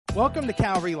Welcome to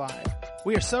Calvary Live.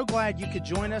 We are so glad you could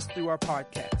join us through our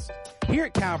podcast. Here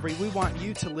at Calvary, we want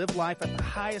you to live life at the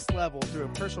highest level through a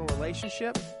personal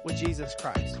relationship with Jesus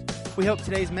Christ. We hope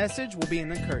today's message will be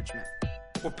an encouragement.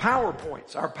 Well,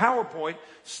 PowerPoints. Our PowerPoint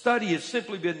study has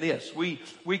simply been this. We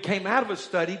came out of a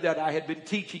study that I had been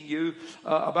teaching you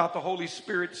about the Holy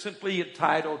Spirit, simply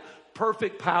entitled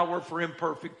Perfect Power for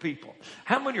Imperfect People.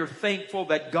 How many are thankful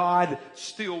that God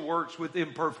still works with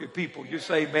imperfect people? You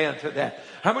say amen to that.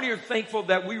 How many are thankful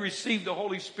that we received the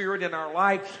Holy Spirit in our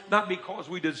life, not because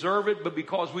we deserve it, but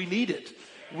because we need it?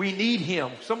 We need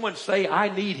Him. Someone say, I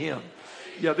need Him.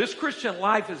 Yeah, this Christian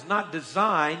life is not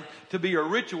designed to be a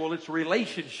ritual. It's a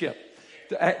relationship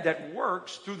that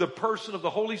works through the person of the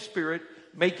Holy Spirit,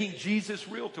 making Jesus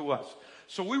real to us.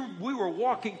 So we were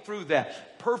walking through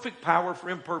that. Perfect power for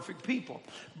imperfect people.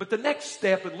 But the next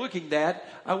step in looking at that,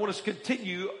 I want us to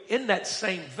continue in that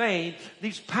same vein,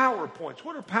 these PowerPoints.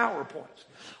 What are PowerPoints?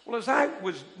 Well, as I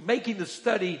was making the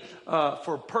study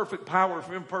for perfect power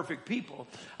for imperfect people,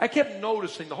 I kept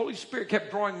noticing the Holy Spirit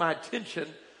kept drawing my attention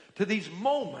to these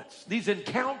moments, these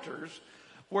encounters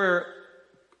where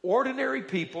ordinary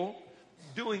people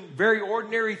doing very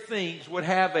ordinary things would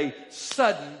have a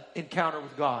sudden encounter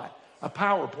with God. A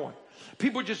PowerPoint.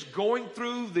 People just going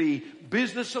through the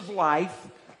business of life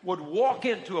would walk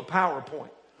into a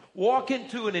PowerPoint, walk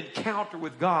into an encounter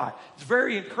with God. It's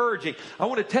very encouraging. I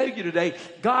want to tell you today,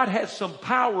 God has some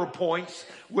PowerPoints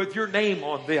with your name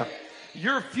on them.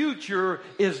 Your future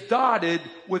is dotted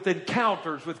with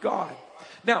encounters with God.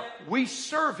 Now, we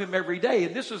serve Him every day,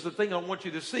 and this is the thing I want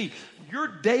you to see. Your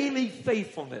daily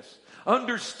faithfulness,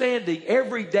 understanding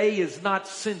every day is not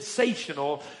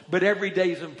sensational, but every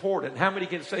day is important. How many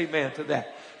can say amen to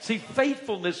that? See,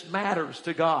 faithfulness matters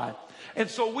to God. And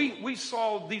so we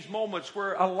saw these moments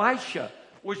where Elisha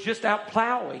was just out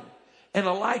plowing, and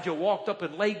Elijah walked up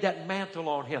and laid that mantle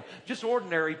on him. Just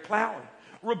ordinary plowing.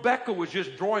 Rebecca was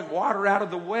just drawing water out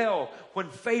of the well when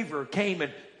favor came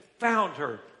and found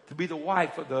her to be the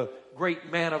wife of the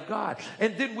great man of God.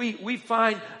 And then we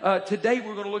find today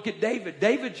we're going to look at David.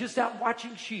 David just out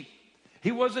watching sheep.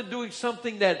 He wasn't doing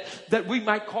something that we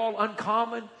might call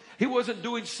uncommon. He wasn't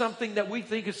doing something that we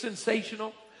think is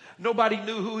sensational. Nobody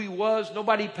knew who he was.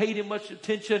 Nobody paid him much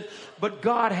attention. But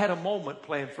God had a moment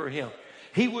planned for him.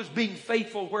 He was being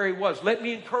faithful where he was. Let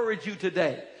me encourage you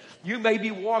today. You may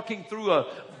be walking through a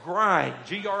grind,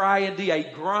 G-R-I-N-D,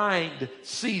 a grind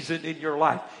season in your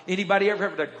life. Anybody ever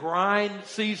have a grind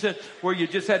season where you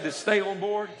just had to stay on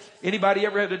board? Anybody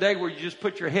ever have a day where you just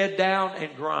put your head down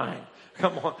and grind?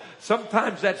 Come on.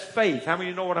 Sometimes that's faith. How many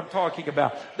of you know what I'm talking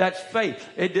about? That's faith.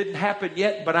 It didn't happen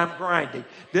yet, but I'm grinding.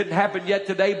 Didn't happen yet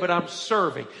today, but I'm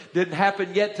serving. Didn't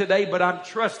happen yet today, but I'm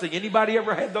trusting. Anybody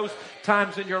ever had those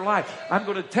times in your life? I'm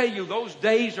going to tell you, those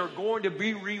days are going to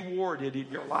be rewarded in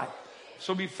your life.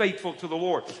 So be faithful to the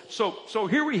Lord. So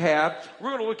here we're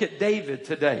going to look at David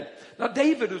today. Now,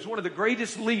 David is one of the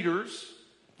greatest leaders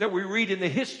that we read in the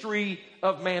history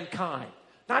of mankind.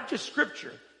 Not just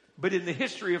Scripture, but in the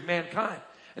history of mankind.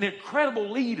 An incredible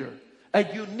leader, a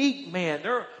unique man.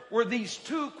 There were these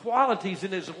two qualities in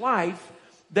his life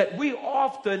that we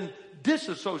often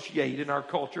disassociate in our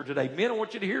culture today. Men, I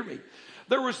want you to hear me.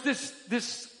 There was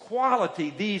this quality,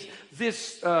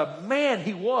 this man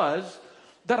he was,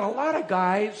 that a lot of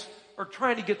guys are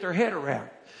trying to get their head around.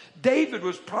 David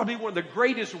was probably one of the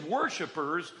greatest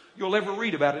worshipers you'll ever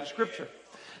read about in Scripture.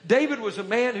 David was a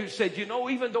man who said, you know,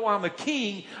 even though I'm a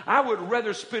king, I would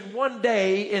rather spend one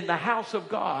day in the house of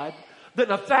God than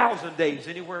 1,000 days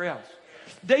anywhere else.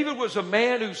 David was a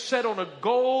man who sat on a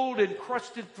gold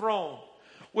encrusted throne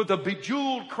with a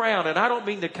bejeweled crown. And I don't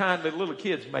mean the kind that little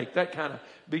kids make, that kind of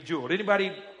bejeweled.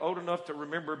 Anybody old enough to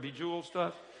remember bejeweled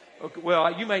stuff? Okay,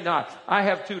 well, you may not. I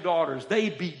have two daughters. They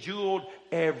bejeweled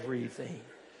everything.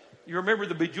 You remember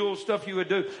the bejeweled stuff you would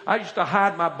do? I used to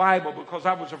hide my Bible because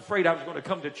I was afraid I was going to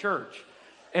come to church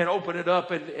and open it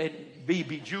up and be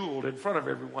bejeweled in front of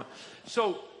everyone.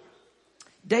 So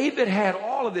David had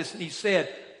all of this, and he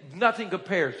said, nothing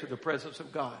compares to the presence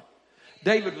of God.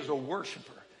 David was a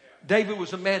worshiper. David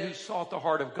was a man who sought the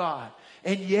heart of God.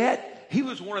 And yet, he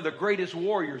was one of the greatest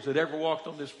warriors that ever walked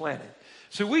on this planet.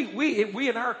 So we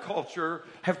in our culture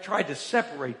have tried to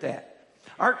separate that.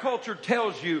 Our culture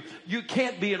tells you you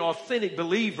can't be an authentic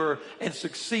believer and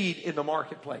succeed in the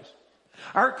marketplace.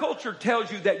 Our culture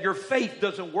tells you that your faith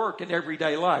doesn't work in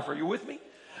everyday life. Are you with me?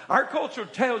 Our culture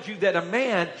tells you that a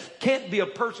man can't be a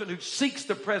person who seeks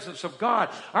the presence of God.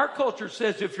 Our culture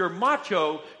says if you're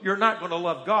macho, you're not going to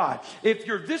love God. If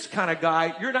you're this kind of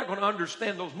guy, you're not going to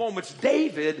understand those moments.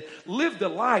 David lived a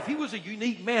life. He was a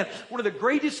unique man, one of the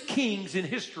greatest kings in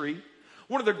history,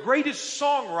 one of the greatest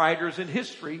songwriters in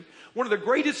history, one of the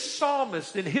greatest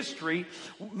psalmists in history,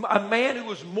 a man who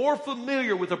was more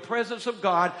familiar with the presence of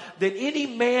God than any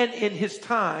man in his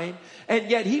time, and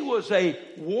yet he was a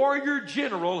warrior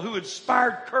general who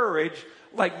inspired courage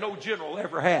like no general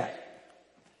ever had.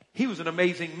 He was an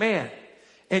amazing man.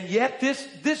 And yet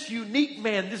this unique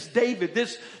man, this David,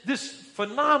 this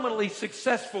phenomenally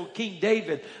successful King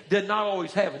David did not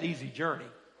always have an easy journey.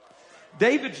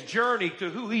 David's journey to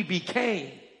who he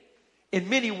became in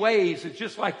many ways is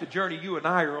just like the journey you and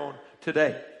I are on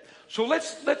today. So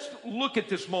let's look at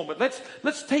this moment.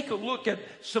 Let's take a look at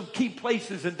some key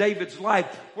places in David's life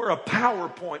where a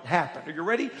PowerPoint happened. Are you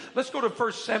ready? Let's go to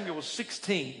 1 Samuel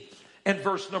 16 and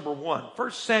verse number 1.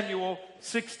 1 Samuel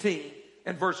 16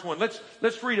 and verse 1.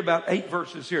 Let's read about 8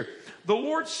 verses here. The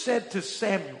Lord said to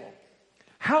Samuel,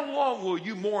 "How long will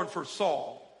you mourn for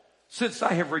Saul, since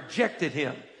I have rejected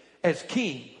him as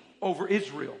king over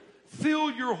Israel? Fill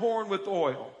your horn with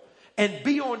oil and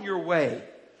be on your way.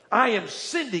 I am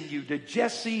sending you to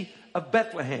Jesse of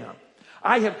Bethlehem.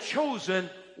 I have chosen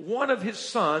one of his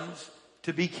sons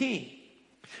to be king."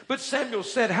 But Samuel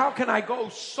said, "How can I go?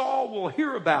 Saul will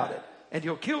hear about it and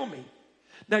he'll kill me."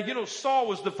 Now, you know, Saul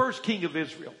was the first king of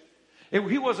Israel.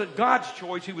 He wasn't God's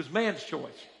choice, he was man's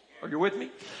choice. Are you with me?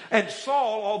 And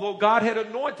Saul, although God had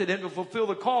anointed him to fulfill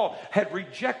the call, had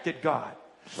rejected God.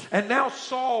 And now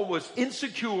Saul was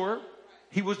insecure.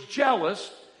 He was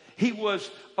jealous. He was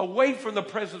away from the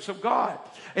presence of God.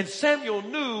 And Samuel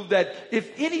knew that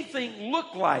if anything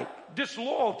looked like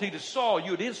disloyalty to Saul,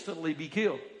 you would instantly be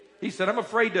killed. He said, "I'm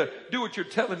afraid to do what you're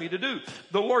telling me to do."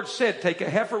 The Lord said, "Take a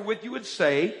heifer with you and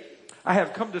say, I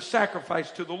have come to sacrifice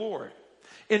to the Lord.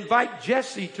 Invite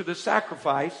Jesse to the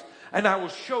sacrifice, and I will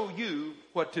show you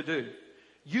what to do.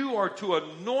 You are to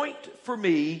anoint for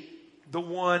me the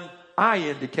one I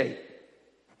indicate."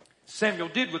 Samuel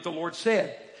did what the Lord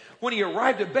said. When he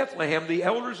arrived at Bethlehem, the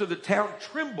elders of the town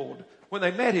trembled when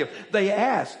they met him. They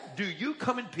asked, "Do you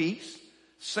come in peace?"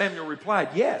 Samuel replied,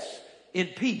 "Yes, in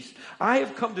peace. I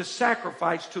have come to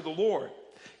sacrifice to the Lord.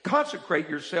 Consecrate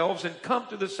yourselves and come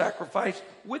to the sacrifice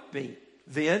with me."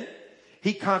 Then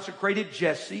he consecrated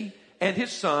Jesse and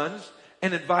his sons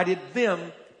and invited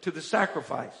them to the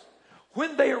sacrifice.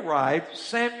 When they arrived,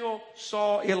 Samuel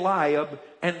saw Eliab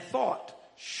and thought,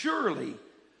 "Surely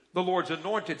the Lord's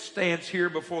anointed stands here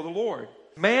before the Lord."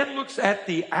 Man looks at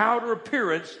the outer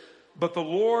appearance, but the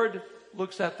Lord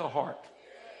looks at the heart.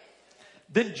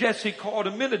 Then Jesse called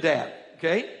Aminadab,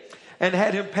 and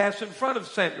had him pass in front of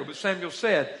Samuel. But Samuel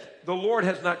said, "The Lord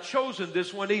has not chosen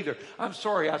this one either." I'm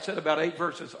sorry, I said about 8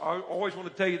 verses. I always want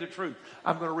to tell you the truth.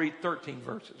 I'm going to read 13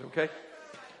 verses, okay?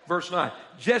 Verse 9.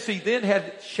 Jesse then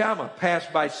had Shammah pass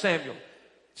by Samuel,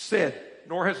 said,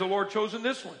 "Nor has the Lord chosen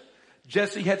this one."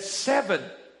 Jesse had 7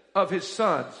 of his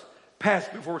sons pass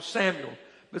before Samuel.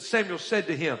 But Samuel said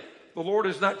to him, "The Lord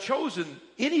has not chosen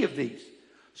any of these."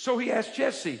 So he asked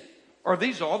Jesse, "Are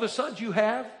these all the sons you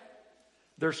have?"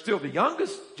 "They're still the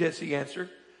youngest," Jesse answered,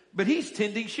 "but he's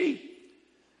tending sheep."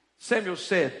 Samuel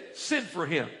said, "Send for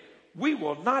him. We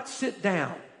will not sit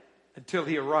down until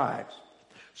he arrives."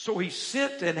 So he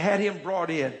sent and had him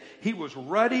brought in. He was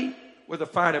ruddy with a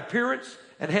fine appearance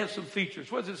and handsome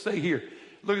features. What does it say here?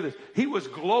 Look at this. He was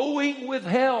glowing with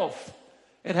health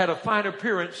and had a fine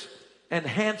appearance and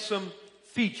handsome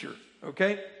feature.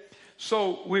 Okay?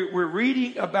 So we're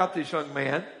reading about this young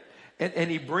man, and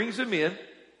he brings him in.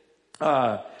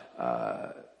 Then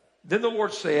the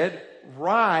Lord said,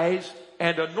 "Rise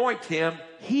and anoint him.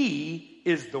 He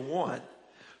is the one."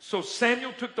 So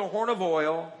Samuel took the horn of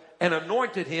oil and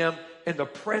anointed him in the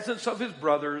presence of his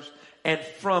brothers. And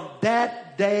from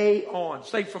that day on,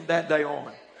 say from that day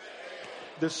on,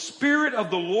 the Spirit of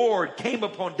the Lord came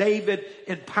upon David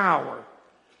in power.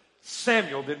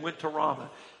 Samuel then went to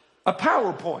Ramah. A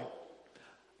PowerPoint.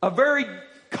 A very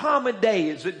common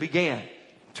day as it began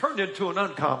turned into an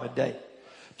uncommon day.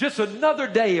 Just another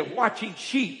day of watching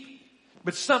sheep.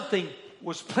 But something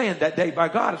was planned that day by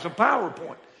God as a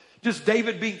PowerPoint. Just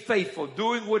David being faithful,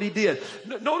 doing what he did.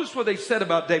 Notice what they said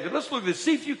about David. Let's look at this.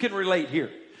 See if you can relate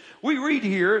here. We read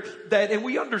here that, and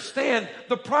we understand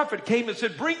the prophet came and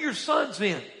said, "Bring your sons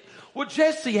in." Well,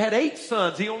 Jesse had 8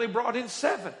 sons. He only brought in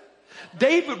 7.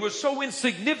 David was so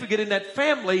insignificant in that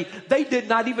family, they did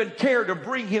not even care to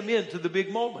bring him into the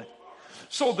big moment.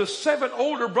 So the 7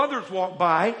 older brothers walk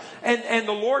by, and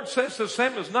the Lord says to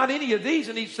Samuel, "Not any of these."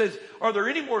 And he says, "Are there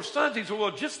any more sons?" He said,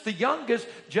 "Well, just the youngest,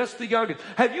 just the youngest."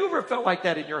 Have you ever felt like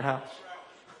that in your house?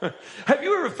 Have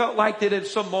you ever felt like that in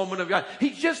some moment of God?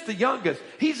 He's just the youngest.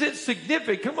 He's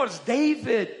insignificant. Come on, it's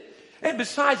David. And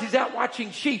besides, he's out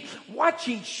watching sheep.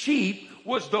 Watching sheep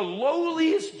was the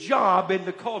lowliest job in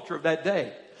the culture of that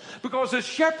day. Because a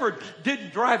shepherd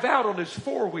didn't drive out on his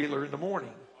four-wheeler in the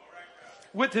morning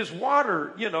with his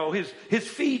water, his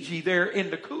Fiji there in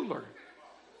the cooler.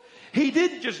 He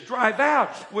didn't just drive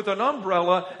out with an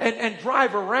umbrella and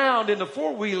drive around in the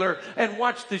four-wheeler and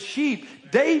watch the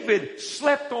sheep. David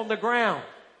slept on the ground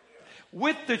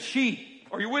with the sheep.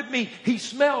 Are you with me? He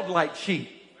smelled like sheep.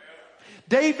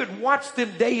 David watched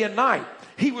them day and night.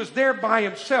 He was there by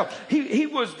himself. He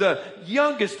was the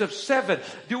youngest of 7.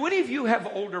 Do any of you have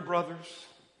older brothers?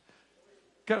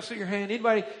 Can I see your hand?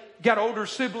 Anybody got older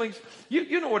siblings?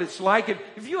 You know what it's like.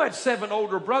 If you had 7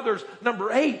 older brothers,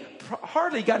 number 8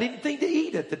 hardly got anything to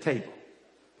eat at the table.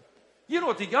 You know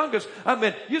what the youngest,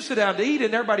 you sit down to eat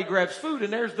and everybody grabs food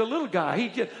and there's the little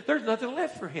guy. There's nothing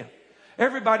left for him.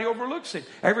 Everybody overlooks him.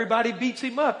 Everybody beats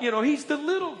him up. He's the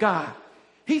little guy.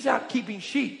 He's out keeping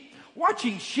sheep.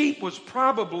 Watching sheep was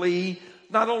probably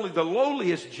not only the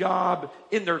lowliest job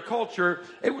in their culture,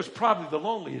 it was probably the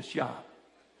loneliest job.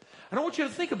 And I want you to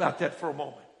think about that for a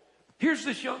moment. Here's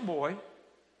this young boy,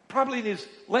 probably in his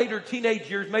later teenage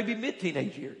years, maybe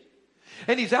mid-teenage years.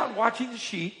 And he's out watching the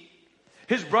sheep.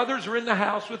 His brothers are in the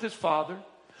house with his father.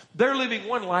 They're living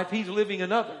one life, he's living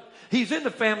another. He's in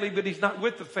the family, but he's not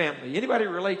with the family. Anybody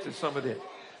relate to some of this?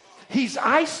 He's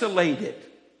isolated.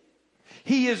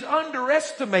 He is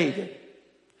underestimated.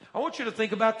 I want you to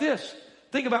think about this.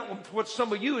 Think about what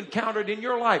some of you encountered in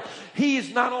your life. He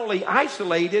is not only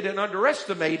isolated and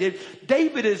underestimated,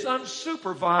 David is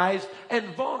unsupervised and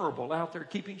vulnerable out there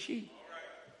keeping sheep.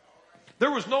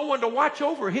 There was no one to watch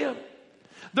over him.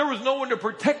 There was no one to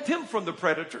protect him from the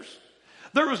predators.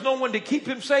 There was no one to keep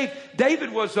him safe.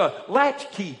 David was a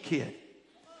latchkey kid.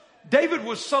 David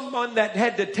was someone that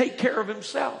had to take care of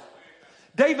himself.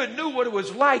 David knew what it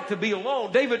was like to be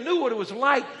alone. David knew what it was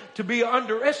like to be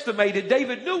underestimated.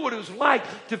 David knew what it was like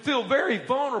to feel very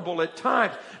vulnerable at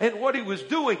times and what he was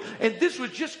doing. And this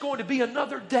was just going to be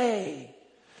another day.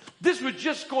 This was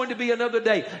just going to be another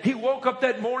day. He woke up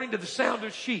that morning to the sound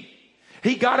of sheep.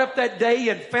 He got up that day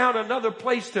and found another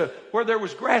place where there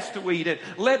was grass to eat and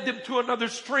led them to another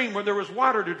stream where there was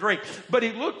water to drink. But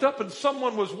he looked up and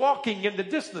someone was walking in the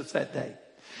distance that day.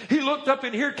 He looked up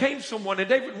and here came someone, and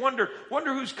David wonder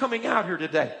who's coming out here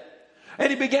today.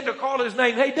 And he began to call his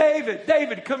name. Hey,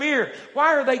 David, come here.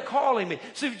 Why are they calling me?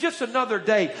 See, just another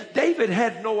day. David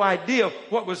had no idea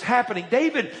what was happening.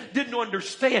 David didn't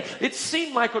understand. It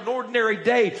seemed like an ordinary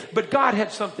day, but God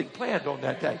had something planned on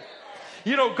that day.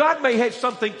 God may have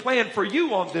something planned for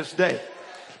you on this day.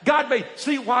 God may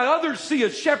see, while others see a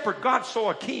shepherd, God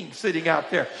saw a king sitting out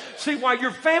there. See, while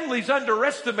your family's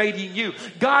underestimating you,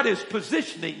 God is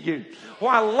positioning you.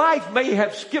 While life may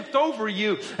have skipped over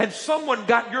you and someone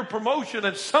got your promotion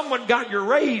and someone got your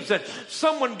raise and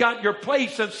someone got your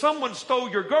place and someone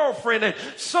stole your girlfriend and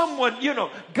someone,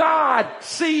 God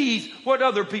sees what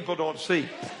other people don't see.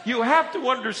 You have to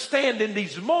understand in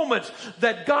these moments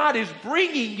that God is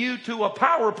bringing you to a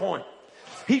PowerPoint.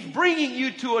 He's bringing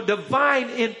you to a divine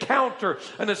encounter,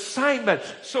 an assignment.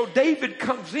 So David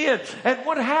comes in. And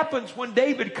what happens when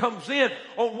David comes in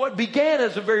on what began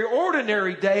as a very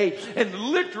ordinary day and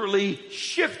literally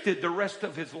shifted the rest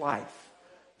of his life?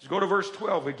 Let's go to verse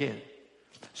 12 again.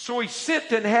 So he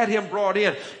sent and had him brought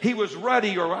in. He was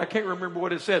ruddy, or I can't remember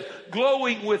what it says,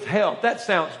 glowing with health. That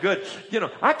sounds good.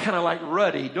 I kind of like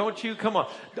ruddy, don't you? Come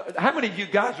on. How many of you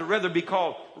guys would rather be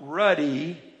called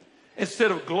ruddy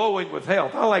instead of glowing with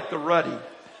health? I like the ruddy.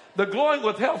 The glowing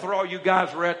with health are all you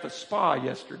guys were at the spa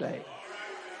yesterday.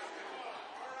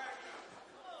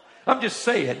 I'm just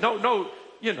saying. No,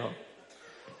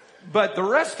 But the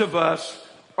rest of us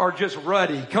are just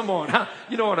ruddy. Come on.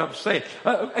 You know what I'm saying?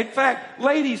 In fact,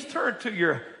 ladies, turn to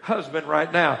your husband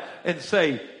right now and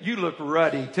say, you look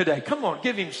ruddy today. Come on,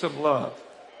 give him some love.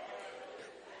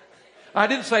 I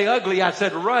didn't say ugly. I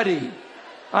said ruddy.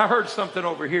 I heard something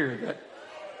over here.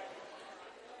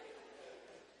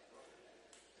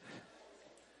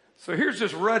 So here's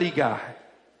this ruddy guy.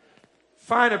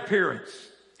 Fine appearance.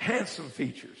 Handsome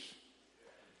features.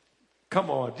 Come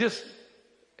on, just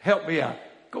help me out.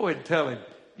 Go ahead and tell him,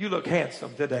 you look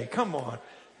handsome today. Come on.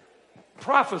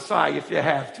 Prophesy if you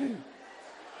have to.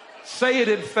 Say it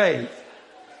in faith.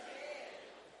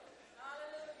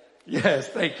 Yes,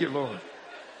 thank you, Lord.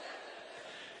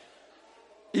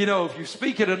 If you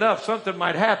speak it enough, something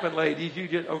might happen, ladies.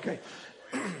 Okay.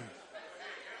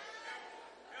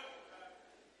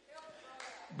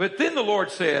 But then the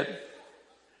Lord said,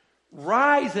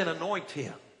 rise and anoint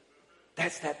him.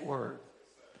 That's that word.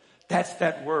 That's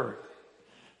that word.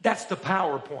 That's the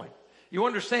PowerPoint. You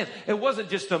understand? It wasn't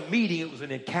just a meeting, it was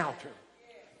an encounter.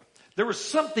 There was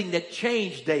something that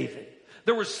changed David.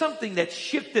 There was something that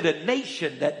shifted a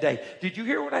nation that day. Did you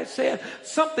hear what I said?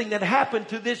 Something that happened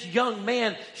to this young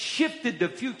man shifted the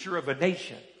future of a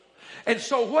nation. And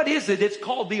so what is it? It's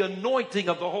called the anointing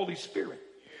of the Holy Spirit.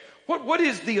 What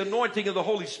is the anointing of the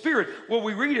Holy Spirit? Well,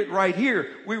 we read it right here.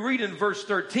 We read in verse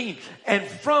 13. And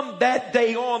from that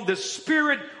day on, the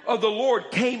Spirit of the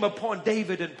Lord came upon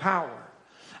David in power.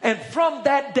 And from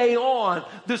that day on,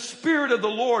 the Spirit of the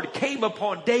Lord came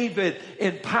upon David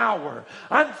in power.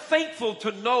 I'm thankful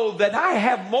to know that I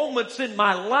have moments in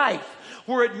my life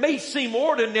where it may seem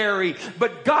ordinary,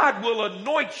 but God will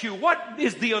anoint you. What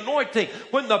is the anointing?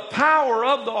 When the power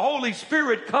of the Holy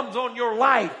Spirit comes on your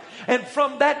life. And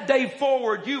from that day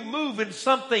forward, you move in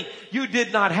something you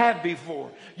did not have before.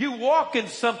 You walk in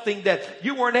something that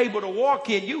you weren't able to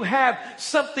walk in. You have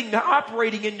something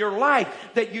operating in your life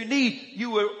that you need.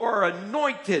 You are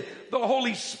anointed. The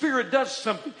Holy Spirit does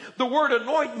something. The word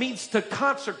anoint means to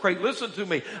consecrate. Listen to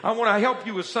me. I want to help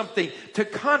you with something. To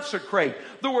consecrate.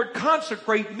 The word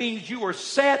consecrate means you are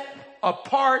set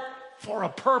apart for a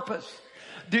purpose.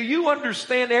 Do you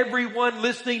understand, everyone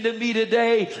listening to me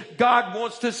today? God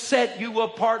wants to set you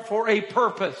apart for a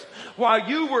purpose. While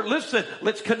you were, listen,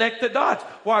 let's connect the dots.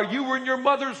 While you were in your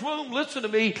mother's womb, listen to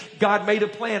me, God made a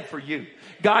plan for you.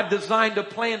 God designed a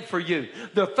plan for you.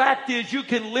 The fact is you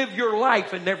can live your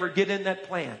life and never get in that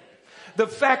plan. The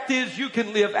fact is you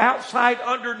can live outside,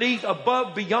 underneath,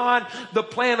 above, beyond the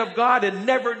plan of God and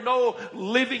never know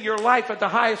living your life at the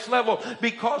highest level,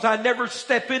 because I never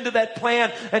step into that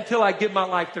plan until I give my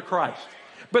life to Christ.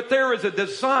 But there is a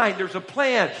design, there's a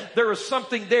plan, there is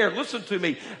something there. Listen to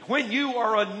me. When you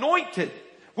are anointed,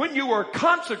 when you are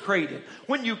consecrated,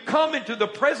 when you come into the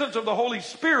presence of the Holy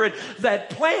Spirit, that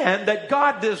plan that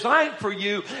God designed for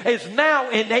you is now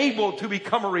enabled to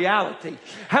become a reality.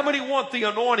 How many want the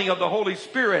anointing of the Holy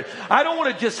Spirit? I don't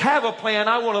want to just have a plan.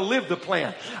 I want to live the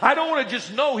plan. I don't want to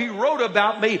just know He wrote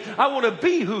about me. I want to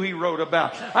be who He wrote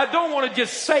about. I don't want to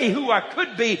just say who I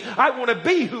could be. I want to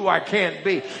be who I can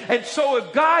be. And so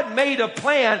if God made a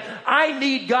plan, I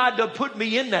need God to put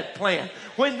me in that plan.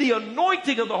 When the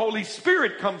anointing of the Holy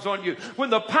Spirit comes on you, when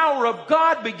the power of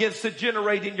God begins to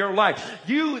generate in your life,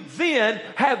 you then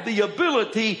have the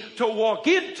ability to walk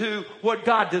into what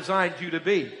God designed you to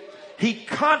be. He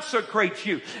consecrates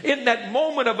you in that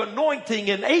moment of anointing,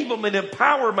 enablement,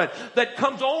 empowerment that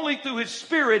comes only through His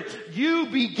Spirit. You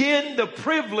begin the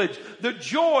privilege, the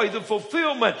joy, the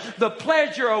fulfillment, the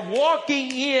pleasure of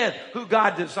walking in who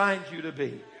God designed you to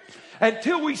be.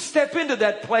 Until we step into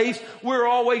that place, we're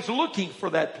always looking for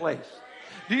that place.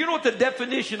 Do you know what the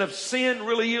definition of sin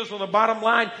really is on the bottom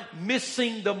line?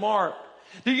 Missing the mark.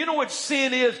 Do you know what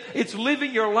sin is? It's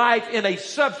living your life in a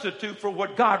substitute for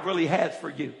what God really has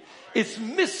for you. It's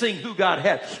missing who God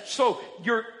has. So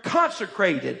you're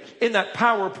consecrated in that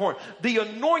PowerPoint. The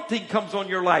anointing comes on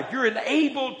your life. You're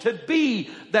enabled to be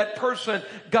that person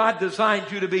God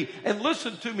designed you to be. And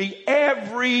listen to me,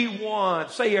 everyone,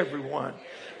 say everyone.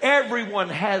 Everyone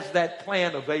has that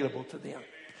plan available to them.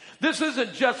 This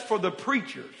isn't just for the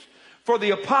preachers, for the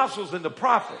apostles and the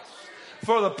prophets,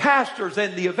 for the pastors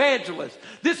and the evangelists.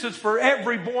 This is for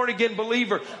every born-again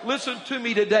believer. Listen to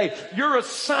me today. Your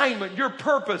assignment, your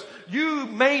purpose, you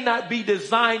may not be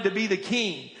designed to be the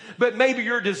king, but maybe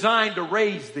you're designed to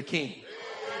raise the king.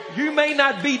 You may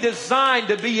not be designed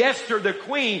to be Esther the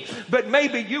queen, but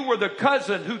maybe you were the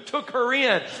cousin who took her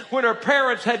in when her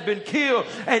parents had been killed,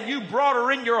 and you brought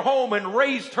her in your home and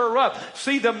raised her up.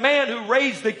 See, the man who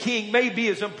raised the king may be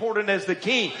as important as the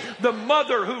king. The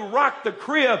mother who rocked the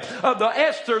crib of the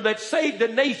Esther that saved the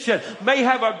nation may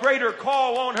have a greater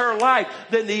call on her life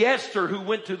than the Esther who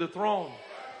went to the throne.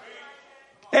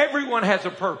 Everyone has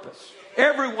a purpose.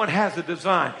 Everyone has a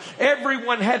design.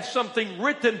 Everyone had something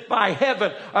written by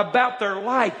heaven about their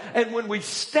life. And when we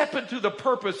step into the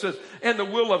purposes and the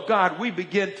will of God, we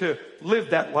begin to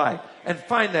live that life and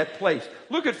find that place.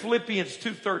 Look at Philippians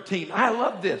 2:13. I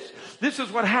love this. This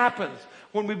is what happens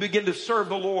when we begin to serve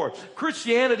the Lord.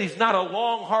 Christianity is not a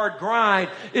long, hard grind.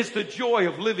 It's the joy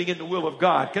of living in the will of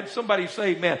God. Can somebody say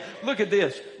amen? Look at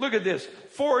this. Look at this.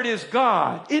 For it is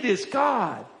God. It is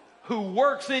God who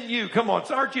works in you. Come on,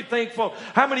 aren't you thankful?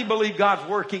 How many believe God's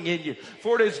working in you?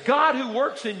 For it is God who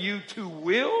works in you to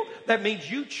will. That means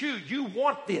you choose. You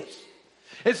want this.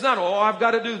 It's not, oh, I've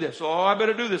got to do this. Oh, I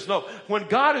better do this. No, when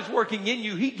God is working in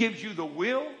you, He gives you the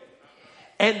will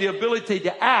and the ability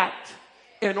to act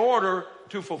in order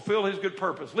to fulfill His good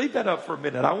purpose. Leave that up for a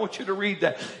minute. I want you to read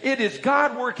that. It is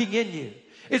God working in you.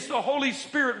 It's the Holy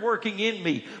Spirit working in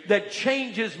me that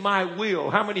changes my will.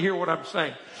 How many hear what I'm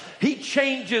saying? He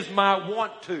changes my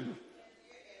want to.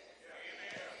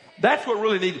 That's what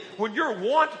really needs. When your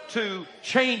want to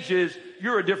changes,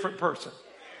 you're a different person.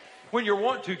 When your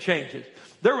want to changes.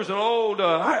 There was an old,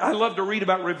 I love to read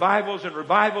about revivals and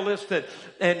revivalists,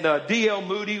 and D.L.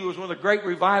 Moody was one of the great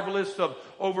revivalists of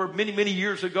over many, many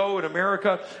years ago in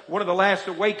America. One of the last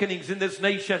awakenings in this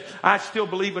nation. I still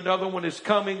believe another one is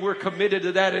coming. We're committed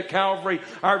to that at Calvary.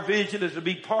 Our vision is to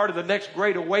be part of the next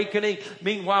great awakening.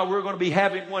 Meanwhile, we're going to be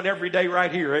having one every day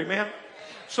right here. Amen?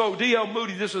 So D.L.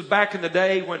 Moody, this was back in the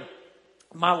day when,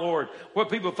 my Lord, what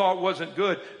people thought wasn't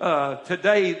good.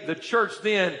 Today, the church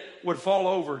then would fall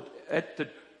over at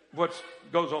what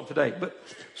goes on today. But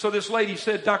so this lady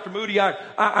said, Dr. Moody,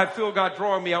 I feel God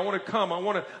drawing me. I want to come. I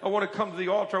want to come to the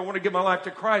altar. I want to give my life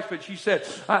to Christ. But she said,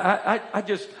 I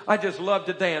just love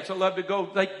to dance. I love to go.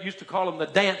 They used to call them the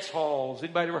dance halls.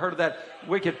 Anybody ever heard of that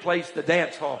wicked place, the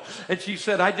dance hall? And she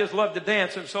said, I just love to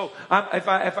dance. And so if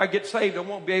I get saved, I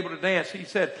won't be able to dance. He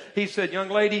said, young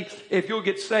lady, if you'll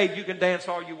get saved, you can dance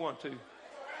all you want to.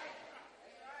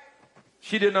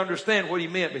 She didn't understand what he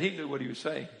meant, but he knew what he was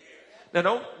saying. Now,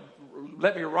 don't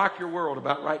let me rock your world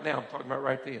about right now. I'm talking about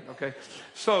right then, okay?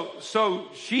 So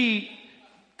she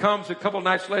comes a couple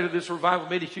nights later to this revival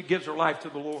meeting. She gives her life to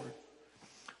the Lord.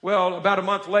 Well, about a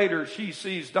month later, she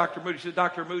sees Dr. Moody. She said,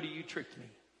 Dr. Moody, you tricked me.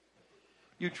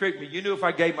 You tricked me. You knew if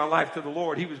I gave my life to the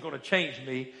Lord, he was going to change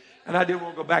me, and I didn't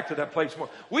want to go back to that place more.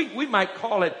 We might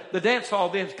call it, the dance hall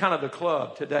then is kind of the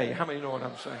club today. How many know what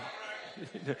I'm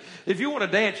saying? If you want to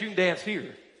dance, you can dance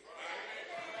here.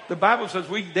 The Bible says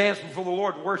we can dance before the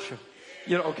Lord and worship.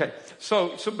 Okay.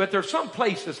 So, but there's some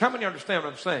places, how many understand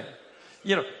what I'm saying?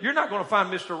 You're not going to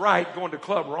find Mr. Right going to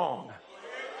club wrong.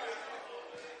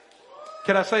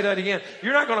 Can I say that again?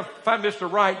 You're not going to find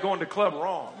Mr. Right going to club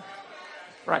wrong.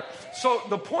 Right. So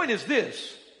the point is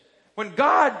this. When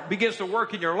God begins to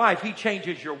work in your life, he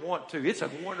changes your want to. It's a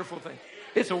wonderful thing.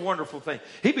 It's a wonderful thing.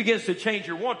 He begins to change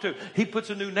your want to. He puts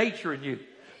a new nature in you.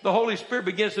 The Holy Spirit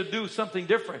begins to do something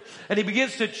different. And he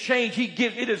begins to change.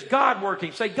 It is God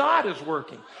working. Say, God is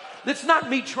working. It's not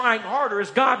me trying harder. It's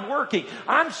God working.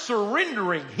 I'm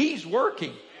surrendering. He's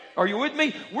working. Are you with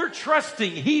me? We're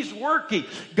trusting. He's working.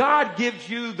 God gives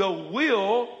you the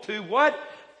will to what?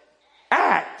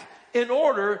 Act in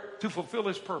order to fulfill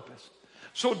his purpose.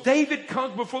 So David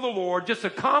comes before the Lord, just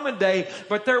a common day,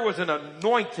 but there was an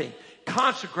anointing,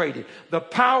 consecrated, the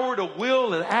power to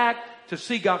will and act to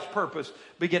see God's purpose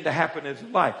begin to happen in his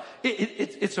life.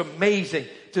 It's amazing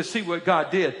to see what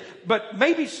God did. But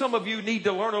maybe some of you need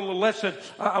to learn a little lesson.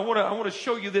 I want to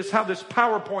show you this, how this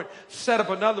PowerPoint set up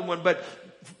another one. But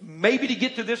maybe to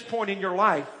get to this point in your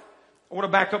life, I want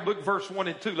to back up, look verse 1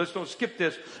 and 2. Let's don't skip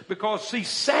this. Because see,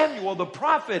 Samuel, the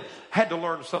prophet, had to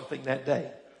learn something that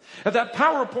day. If that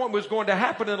PowerPoint was going to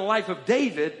happen in the life of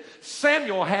David,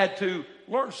 Samuel had to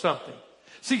learn something.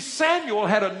 See, Samuel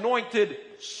had anointed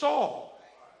Saul.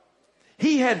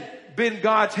 He had been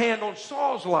God's hand on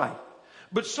Saul's life.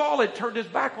 But Saul had turned his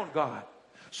back on God.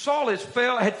 Saul had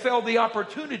failed the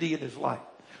opportunity in his life.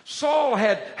 Saul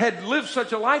had lived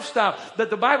such a lifestyle that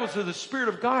the Bible says the Spirit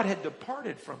of God had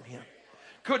departed from him.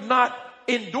 Could not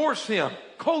endorse him,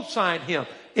 co-sign him,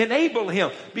 enable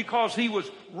him, because he was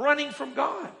running from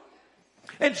God.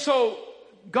 And so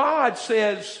God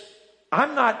says,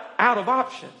 I'm not out of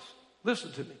options.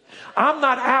 Listen to me. I'm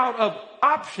not out of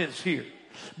options here.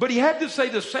 But he had to say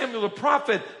to Samuel the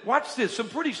prophet, watch this, some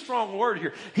pretty strong word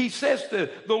here. He says the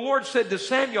Lord said to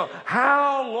Samuel,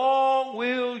 how long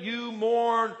will you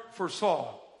mourn for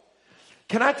Saul?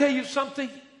 Can I tell you something?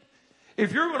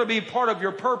 If you're going to be part of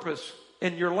your purpose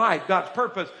in your life, God's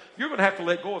purpose, you're going to have to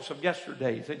let go of some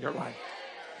yesterdays in your life.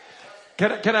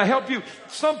 Can I help you?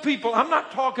 Some people, I'm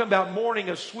not talking about mourning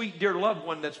a sweet, dear loved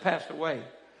one that's passed away.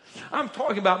 I'm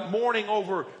talking about mourning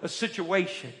over a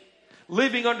situation.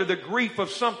 Living under the grief of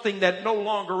something that no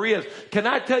longer is. Can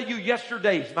I tell you,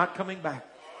 yesterday's not coming back.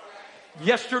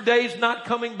 Yesterday's not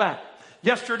coming back.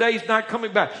 Yesterday's not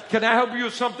coming back. Can I help you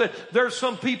with something? There's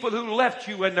some people who left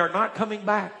you and they're not coming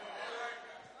back.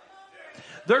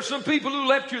 There's some people who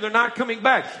left you, they're not coming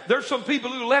back. There's some people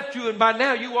who left you, and by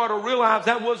now you ought to realize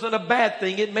that wasn't a bad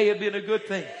thing. It may have been a good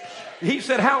thing. He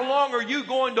said, how long are you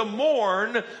going to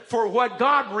mourn for what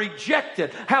God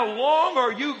rejected? How long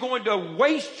are you going to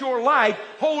waste your life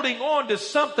holding on to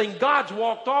something God's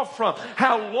walked off from?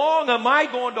 How long am I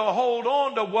going to hold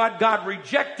on to what God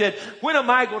rejected? When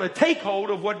am I going to take hold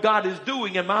of what God is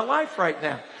doing in my life right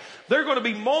now? There are going to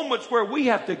be moments where we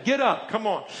have to get up. Come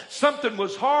on. Something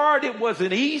was hard. It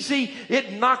wasn't easy.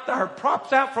 It knocked our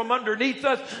props out from underneath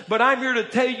us. But I'm here to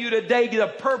tell you today, the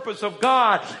purpose of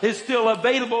God is still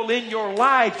available in your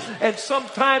life. And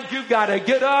sometimes you've got to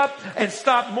get up and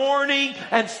stop mourning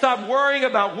and stop worrying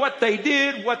about what they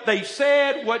did, what they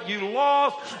said, what you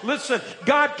lost. Listen,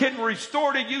 God can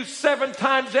restore to you 7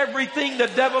 times everything the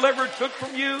devil ever took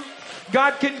from you.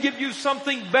 God can give you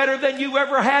something better than you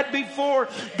ever had before.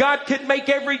 God can make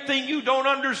everything you don't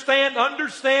understand.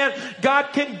 God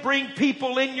can bring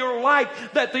people in your life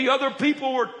that the other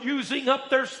people were using up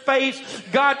their space.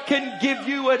 God can give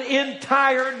you an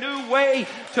entire new way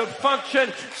to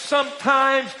function.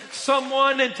 Sometimes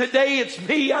someone, and today it's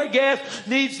me, I guess,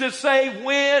 needs to say,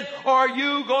 when are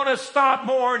you going to stop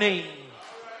mourning?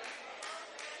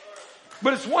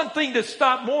 But it's one thing to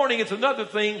stop mourning. It's another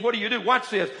thing. What do?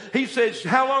 Watch this. He says,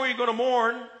 how long are you going to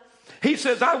mourn? He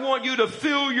says, I want you to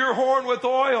fill your horn with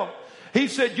oil. He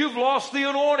said, you've lost the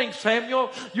anointing,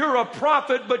 Samuel. You're a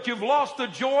prophet, but you've lost the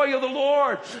joy of the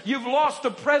Lord. You've lost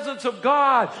the presence of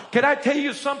God. Can I tell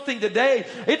you something today?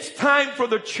 It's time for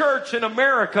the church in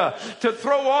America to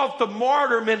throw off the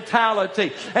martyr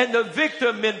mentality and the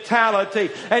victim mentality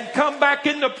and come back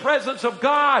in the presence of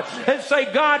God and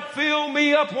say, God, fill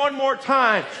me up one more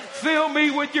time. Fill me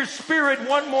with your Spirit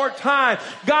one more time.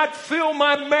 God, fill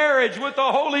my marriage with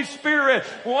the Holy Spirit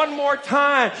one more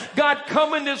time. God,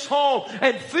 come in this home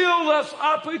and fill us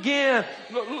up again.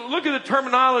 Look at the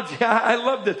terminology. I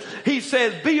love this. He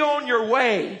says, be on your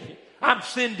way. I'm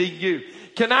sending you.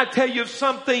 Can I tell you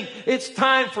something? It's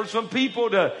time for some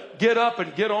people to get up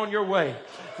and get on your way.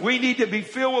 We need to be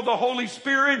filled with the Holy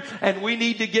Spirit, and we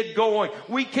need to get going.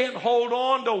 We can't hold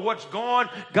on to what's gone.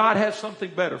 God has something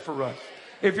better for us.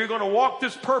 If you're going to walk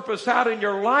this purpose out in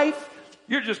your life,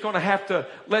 you're just going to have to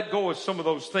let go of some of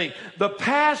those things. The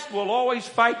past will always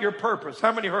fight your purpose.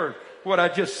 How many heard what I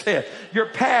just said? Your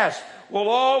past will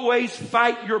always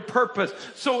fight your purpose.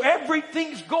 So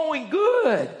everything's going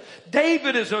good.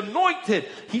 David is anointed.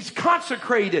 He's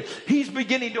consecrated. He's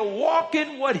beginning to walk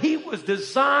in what he was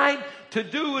designed to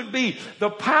do and be. The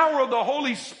power of the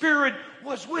Holy Spirit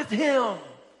was with him.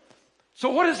 So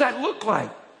what does that look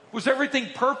like? Was everything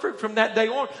perfect from that day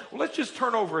on? Well, let's just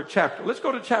turn over a chapter. Let's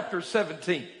go to chapter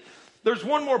 17. There's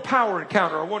one more power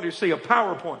encounter. I want you to see a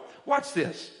PowerPoint. Watch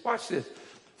this. Watch this.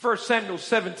 1 Samuel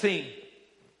 17.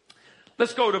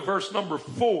 Let's go to verse number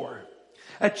 4.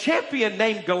 A champion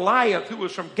named Goliath, who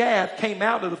was from Gath, came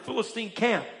out of the Philistine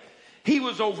camp. He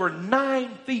was over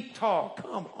 9 feet tall.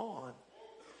 Come on.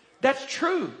 That's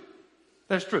true.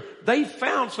 That's true. They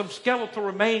found some skeletal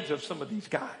remains of some of these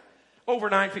guys.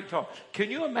 Over 9 feet tall. Can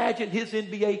you imagine his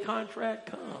NBA contract?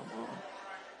 Come on.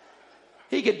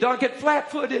 He could dunk it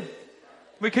flat-footed.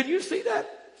 I mean, can you see that?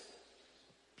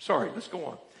 Sorry, let's go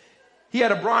on. He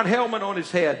had a bronze helmet on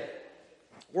his head.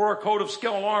 Wore a coat of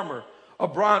scale armor. A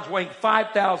bronze weighing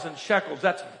 5,000 shekels.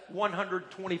 That's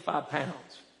 125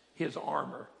 pounds. His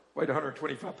armor weighed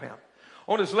 125 pounds.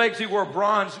 On his legs, he wore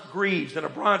bronze greaves, and a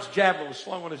bronze javelin was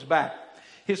slung on his back.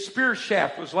 His spear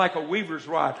shaft was like a weaver's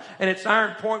rod, and its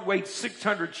iron point weighed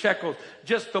 600 shekels.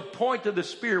 Just the point of the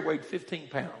spear weighed 15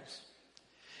 pounds.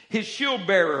 His shield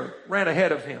bearer ran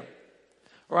ahead of him.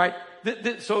 All right?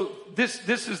 So this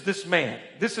is this man.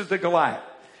 This is the Goliath.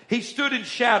 He stood and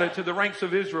shouted to the ranks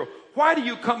of Israel, why do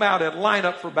you come out and line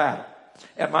up for battle?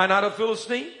 Am I not a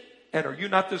Philistine? And are you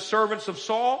not the servants of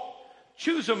Saul?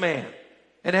 Choose a man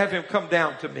and have him come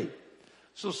down to me.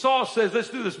 So Saul says, let's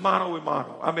do this mano a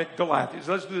mano. I mean, Goliath. He says,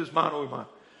 let's do this mano a mano.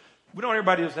 We don't,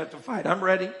 everybody doesn't have to fight. I'm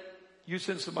ready. You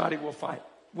send somebody, we'll fight.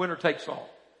 Winner takes all.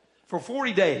 For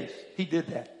 40 days, he did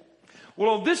that.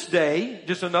 Well, on this day,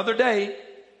 just another day,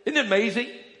 isn't it amazing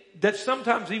that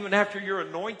sometimes even after you're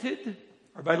anointed,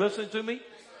 everybody listening to me?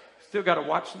 Still got to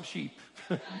watch some sheep.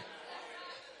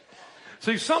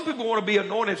 See, some people want to be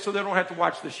anointed so they don't have to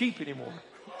watch the sheep anymore.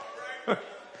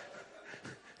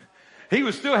 He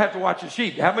would still have to watch the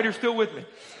sheep. How many are still with me?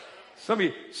 Some of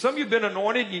you have been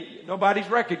anointed. Nobody's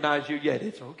recognized you yet.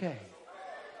 It's okay.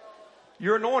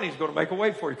 Your anointing is going to make a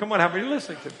way for you. Come on, how many are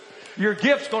listening to me? Your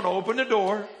gift's going to open the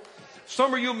door.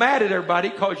 Some of you mad at everybody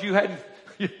because you hadn't.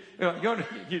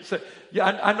 You say,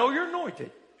 yeah, I know you're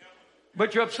anointed,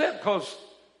 but you're upset because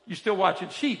you're still watching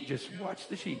sheep. Just watch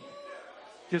the sheep.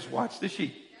 Just watch the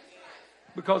sheep.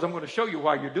 Because I'm going to show you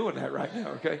why you're doing that right now.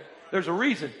 Okay? There's a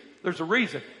reason. There's a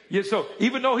reason. Yeah, so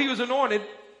even though he was anointed,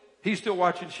 he's still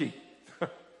watching sheep.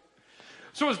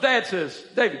 So his dad says,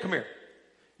 David, come here.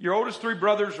 Your oldest 3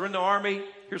 brothers are in the army.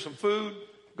 Here's some food.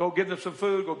 Go give them some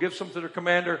food. Go give some to their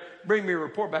commander. Bring me a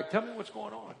report back. Tell me what's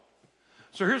going on.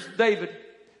 So here's David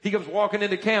He comes walking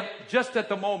into camp just at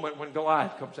the moment when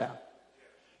Goliath comes out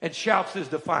and shouts his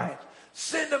defiance.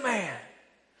 Send a man.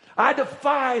 I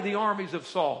defy the armies of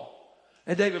Saul.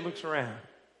 And David looks around.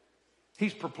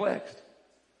 He's perplexed.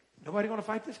 Nobody going to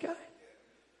fight this guy?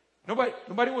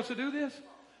 Nobody wants to do this?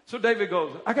 So David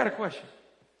goes, I got a question.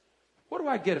 What do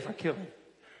I get if I kill him?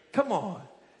 Come on.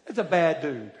 It's a bad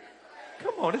dude.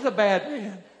 Come on. It's a bad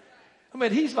man. I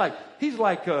mean, he's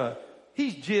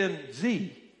Gen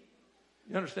Z.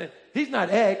 You understand? He's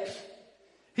not X.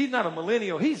 He's not a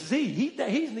millennial. He's Z. He's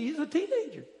a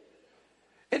teenager.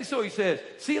 And so he says,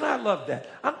 see, and I love that.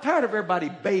 I'm tired of everybody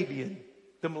babying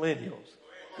the millennials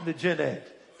and the Gen X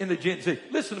and the Gen Z.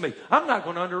 Listen to me. I'm not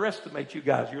going to underestimate you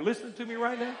guys. You're listening to me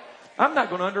right now? I'm not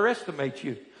going to underestimate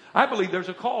you. I believe there's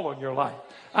a call on your life.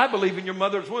 I believe in your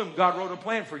mother's womb, God wrote a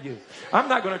plan for you. I'm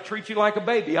not going to treat you like a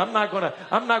baby. I'm not going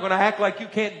to act like you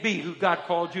can't be who God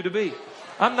called you to be.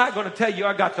 I'm not going to tell you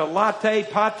I got the latte,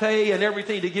 pate, and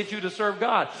everything to get you to serve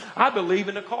God. I believe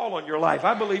in the call on your life.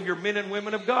 I believe you're men and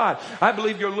women of God. I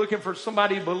believe you're looking for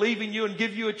somebody to believe in you and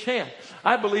give you a chance.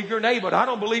 I believe you're neighbor. I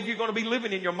don't believe you're going to be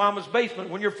living in your mama's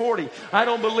basement when you're 40. I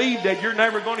don't believe that you're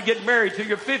never going to get married till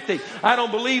you're 50. I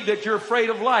don't believe that you're afraid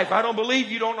of life. I don't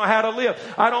believe you don't know how to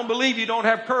live. I don't believe you don't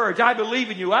have courage. I believe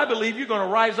in you. I believe you're going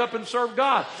to rise up and serve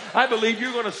God. I believe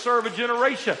you're going to serve a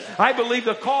generation. I believe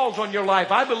the call's on your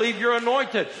life. I believe you're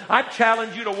anointed. I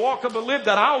challenge you to walk up and live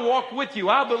that. I'll walk with you.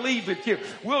 I believe with you.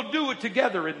 We'll do it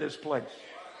together in this place.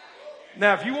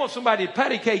 Now, if you want somebody to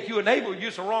patty cake you, enable you,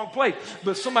 it's the wrong place.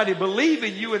 But somebody believe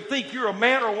in you and think you're a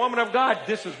man or a woman of God,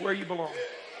 this is where you belong.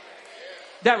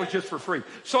 That was just for free.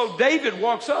 So David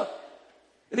walks up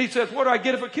and he says, what do I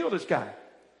get if I kill this guy?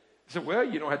 He said, well,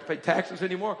 you don't have to pay taxes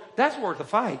anymore. That's worth a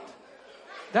fight.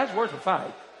 That's worth a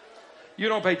fight. You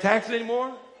don't pay taxes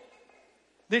anymore?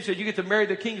 Then he said, you get to marry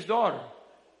the king's daughter.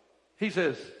 He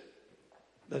says,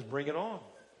 let's bring it on.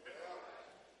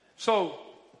 So,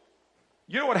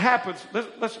 you know what happens?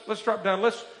 Let's drop down.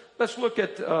 Let's look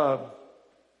at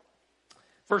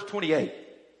verse 28,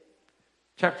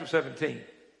 chapter 17.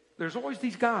 There's always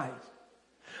these guys.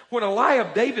 When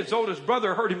Eliab, David's oldest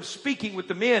brother, heard him speaking with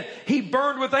the men, he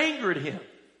burned with anger at him.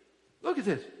 Look at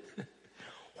this.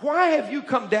 Why have you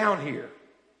come down here?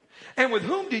 And with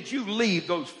whom did you leave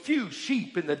those few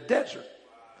sheep in the desert?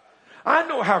 I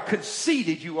know how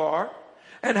conceited you are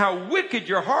and how wicked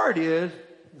your heart is.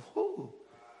 Whoa.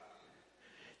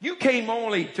 You came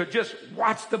only to just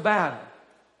watch the battle.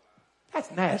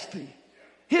 That's nasty.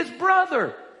 His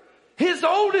brother, his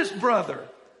oldest brother,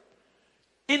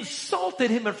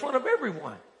 insulted him in front of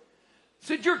everyone.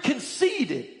 Said, you're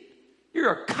conceited.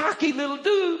 You're a cocky little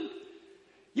dude.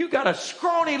 You got a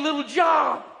scrawny little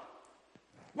job.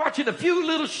 Watching a few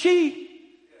little sheep.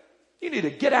 You need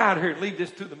to get out of here and leave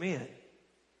this to the men.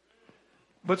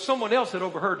 But someone else had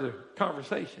overheard the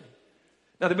conversation.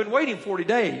 Now they've been waiting 40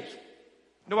 days.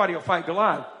 Nobody will fight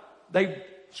Goliath.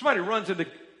 Somebody runs into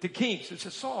the king and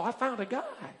says, Saul, I found a guy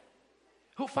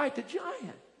who'll fight the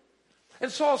giant.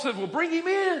 And Saul says, well, bring him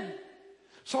in.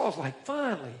 Saul's like,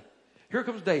 finally, here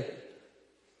comes David.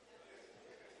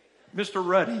 Mr.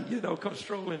 Ruddy, comes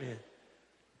strolling in.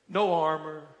 No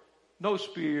armor, no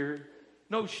spear,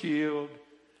 no shield.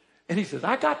 And he says,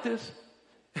 I got this.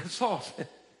 And Saul said,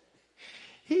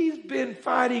 he's been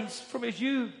fighting from his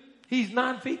youth. He's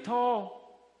 9 feet tall.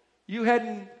 You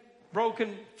hadn't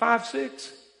broken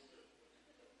 5'6".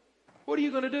 What are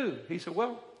you going to do? He said,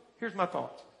 well, here's my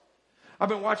thoughts. I've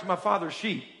been watching my father's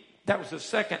sheep. That was the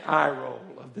second eye roll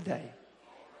of the day.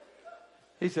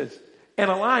 He says, and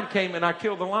a lion came and I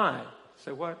killed the lion. I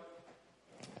said, what?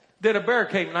 Then a bear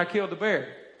came and I killed the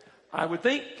bear. I would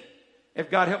think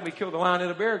if God helped me kill the lion and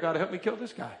the bear, God helped me kill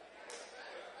this guy.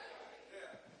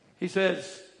 He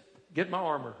says, get my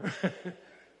armor.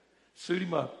 Suit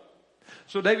him up.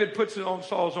 So David puts it on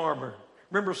Saul's armor.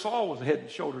 Remember, Saul was head and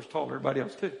shoulders taller than everybody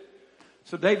else too.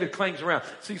 So David clings around.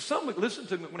 See, listen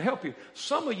to me, I'm going to help you.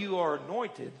 Some of you are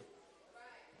anointed,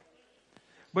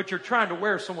 but you're trying to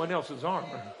wear someone else's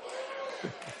armor.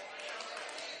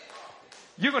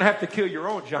 You're going to have to kill your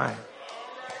own giant.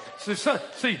 See,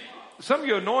 some of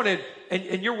you are anointed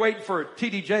and you're waiting for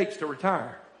T.D. Jakes to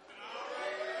retire.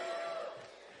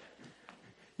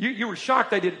 You were shocked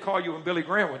they didn't call you when Billy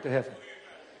Graham went to heaven.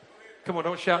 Come on,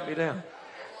 don't shout me down.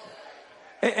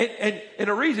 And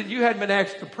the reason you hadn't been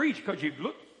asked to preach because you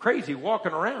look crazy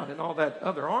walking around in all that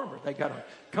other armor they got on.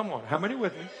 Come on, how many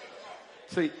with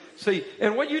me? See,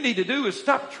 and what you need to do is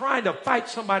stop trying to fight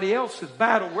somebody else's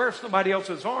battle, wear somebody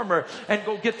else's armor, and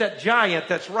go get that giant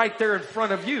that's right there in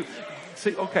front of you.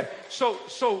 See, okay, so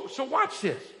watch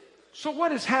this. So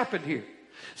what has happened here?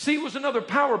 See, it was another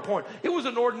PowerPoint. It was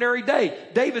an ordinary day.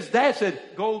 David's dad said,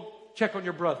 go check on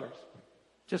your brothers.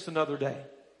 Just another day.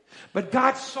 But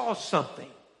God saw something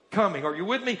coming. Are you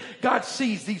with me? God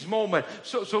sees these moments.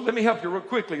 So let me help you real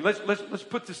quickly. Let's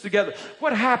put this together.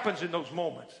 What happens in those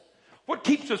moments? What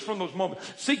keeps us from those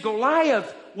moments? See,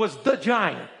 Goliath was the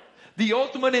giant. The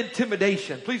ultimate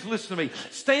intimidation. Please listen to me.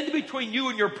 Standing between you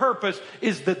and your purpose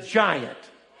is the giant.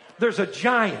 There's a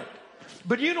giant.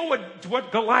 But you know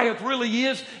what Goliath really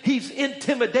is? He's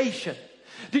intimidation.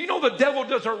 Do you know the devil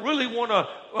doesn't really want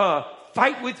to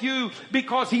fight with you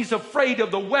because he's afraid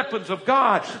of the weapons of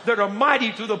God that are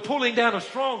mighty through the pulling down of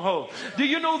strongholds? Do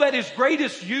you know that his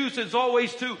greatest use is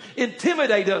always to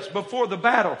intimidate us before the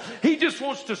battle? He just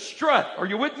wants to strut. Are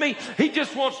you with me? He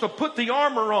just wants to put the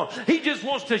armor on. He just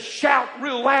wants to shout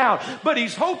real loud. But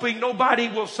he's hoping nobody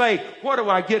will say, what do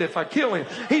I get if I kill him?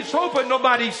 He's hoping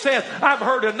nobody says, I've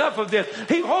heard enough of this.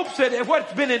 He hopes that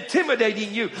what's been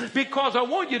intimidating you, because I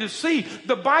want you to see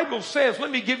the Bible says, let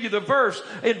me give you the verse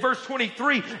in verse 23,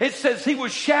 it says he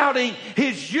was shouting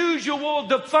his usual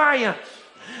defiance.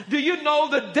 Do you know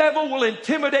the devil will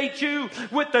intimidate you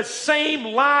with the same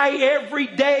lie every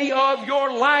day of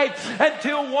your life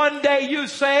until one day you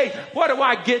say, what do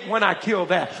I get when I kill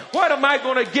that? What am I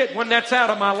going to get when that's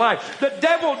out of my life? The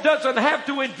devil doesn't have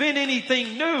to invent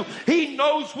anything new. He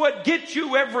knows what gets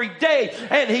you every day,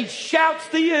 and he shouts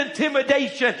the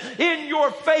intimidation in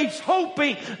your face,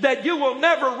 hoping that you will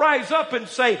never rise up and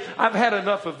say, I've had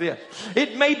enough of this.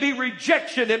 It may be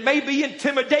rejection. It may be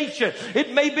intimidation.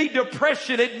 It may be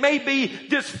depression. It may be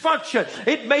dysfunction.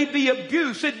 It may be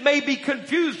abuse. It may be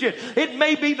confusion. It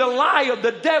may be the lie of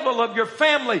the devil, of your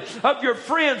family, of your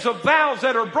friends, of vows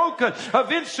that are broken,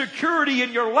 of insecurity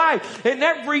in your life. And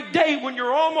every day when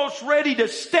you're almost ready to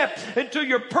step into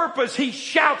your purpose, he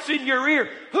shouts in your ear,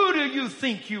 who do you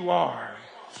think you are?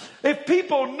 If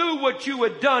people knew what you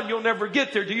had done, you'll never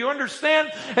get there. Do you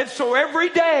understand? And so every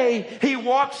day he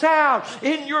walks out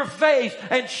in your face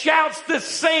and shouts the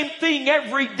same thing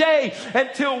every day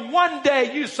until one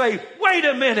day you say, wait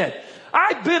a minute.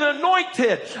 I've been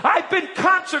anointed. I've been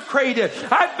consecrated.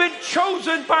 I've been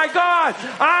chosen by God.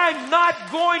 I'm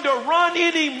not going to run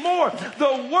anymore.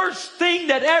 The worst thing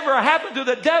that ever happened to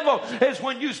the devil is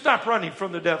when you stop running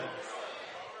from the devil.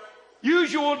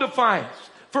 Usual defiance.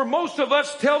 For most of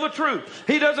us, tell the truth.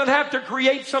 He doesn't have to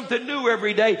create something new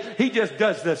every day. He just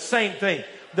does the same thing.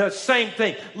 The same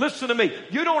thing. Listen to me.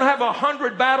 You don't have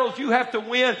 100 battles you have to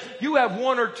win. You have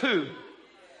one or two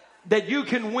that you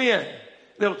can win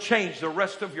that'll change the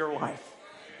rest of your life.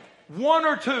 One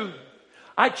or two.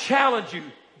 I challenge you,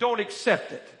 don't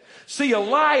accept it. See,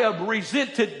 Eliab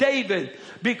resented David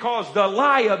because the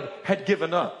Eliab had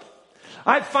given up.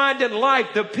 I find in life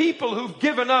the people who've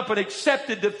given up and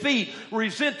accepted defeat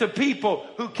resent the people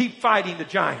who keep fighting the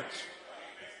giants.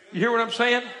 You hear what I'm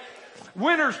saying?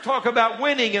 Winners talk about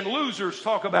winning and losers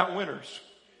talk about winners.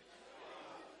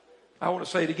 I want to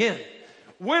say it again.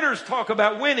 Winners talk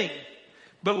about winning,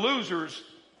 but losers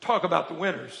talk about the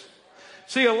winners.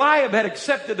 See, Eliab had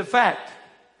accepted the fact,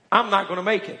 I'm not going to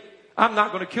make it. I'm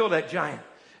not going to kill that giant.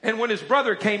 And when his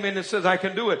brother came in and says, I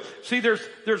can do it. See,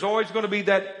 there's always going to be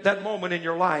that moment in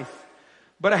your life.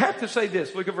 But I have to say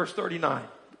this. Look at verse 39.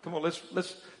 Come on,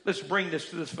 let's bring this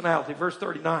to this finality. Verse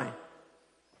 39.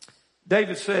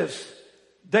 David says,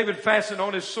 David fastened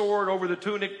on his sword over the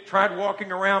tunic, tried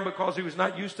walking around because he was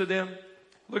not used to them.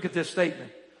 Look at this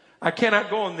statement. I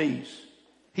cannot go on these,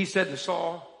 he said to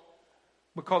Saul,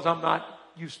 because I'm not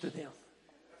used to them.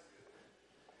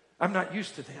 I'm not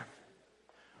used to them.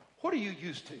 What are you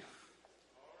used to?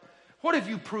 What have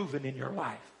you proven in your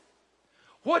life?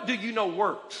 What do you know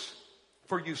works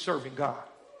for you serving God?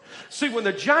 See, when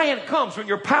the giant comes, when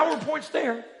your PowerPoint's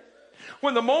there,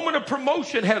 when the moment of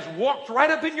promotion has walked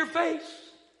right up in your face,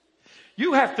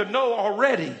 you have to know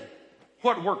already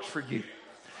what works for you.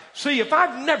 See, if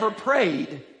I've never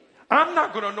prayed, I'm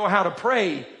not going to know how to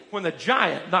pray when the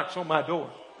giant knocks on my door.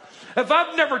 If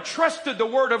I've never trusted the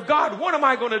Word of God, what am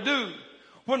I going to do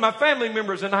when my family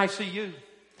member's in ICU?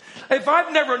 If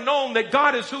I've never known that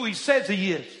God is who He says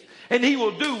He is and He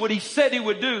will do what He said He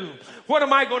would do, what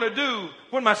am I going to do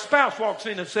when my spouse walks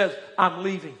in and says, I'm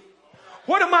leaving?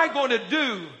 What am I going to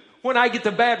do when I get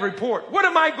the bad report? What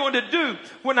am I going to do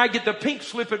when I get the pink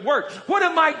slip at work? What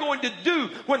am I going to do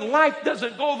when life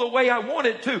doesn't go the way I want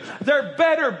it to? There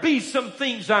better be some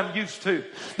things I'm used to.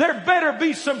 There better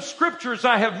be some scriptures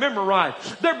I have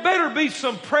memorized. There better be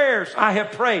some prayers I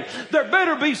have prayed. There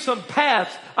better be some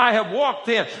paths I have walked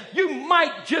in. You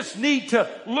might just need to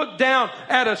look down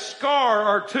at a scar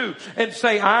or two and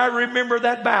say, I remember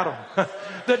that battle.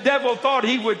 The devil thought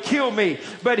he would kill me,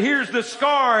 but here's the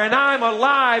scar and I'm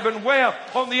alive and well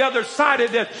on the other side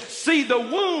of this. See, the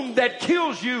wound that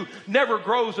kills you never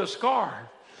grows a scar.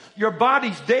 Your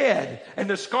body's dead and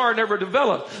the scar never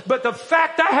develops. But the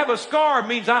fact I have a scar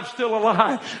means I'm still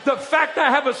alive. The fact I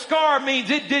have a scar means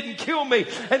it didn't kill me.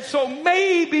 And so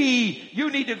maybe you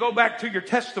need to go back to your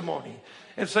testimony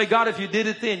and say, God, if you did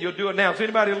it then, you'll do it now. Is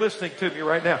anybody listening to me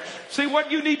right now? See,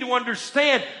 what you need to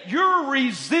understand, your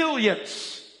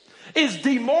resilience is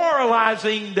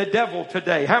demoralizing the devil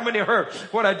today. How many heard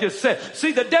what I just said?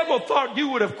 See, the devil thought you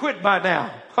would have quit by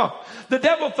now. The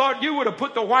devil thought you would have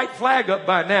put the white flag up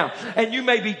by now. And you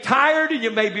may be tired and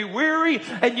you may be weary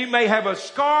and you may have a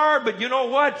scar, but you know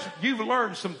what? You've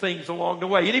learned some things along the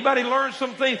way. Anybody learn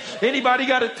some things? Anybody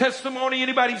got a testimony?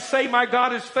 Anybody say, my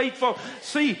God is faithful?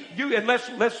 See, you, and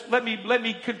let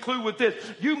me conclude with this.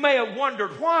 You may have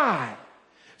wondered why.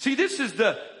 See, this is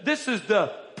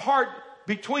the part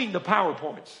between the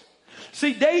PowerPoints.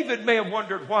 See, David may have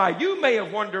wondered why. You may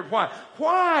have wondered why.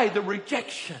 Why the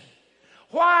rejection?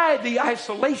 Why the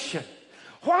isolation?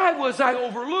 Why was I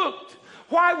overlooked?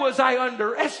 Why was I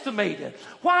underestimated?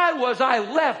 Why was I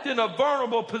left in a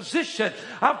vulnerable position?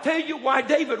 I'll tell you why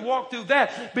David walked through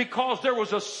that. Because there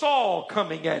was a Saul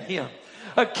coming at him.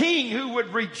 A king who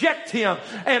would reject him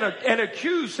and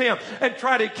accuse him and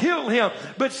try to kill him.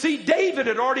 But see, David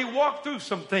had already walked through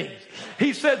some things.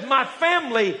 He said, my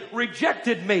family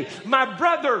rejected me. My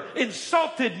brother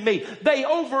insulted me. They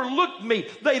overlooked me.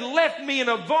 They left me in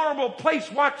a vulnerable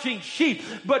place watching sheep.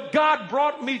 But God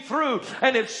brought me through.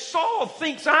 And if Saul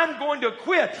thinks I'm going to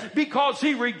quit because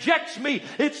he rejects me,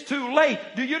 it's too late.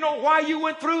 Do you know why you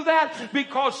went through that?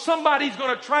 Because somebody's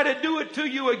going to try to do it to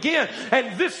you again.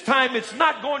 And this time it's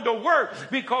not going to work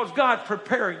because God's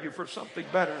preparing you for something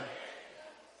better.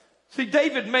 See,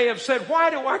 David may have said, why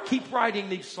do I keep writing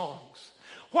these songs?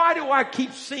 Why do I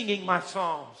keep singing my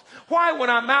songs? Why, when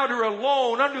I'm out here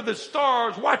alone under the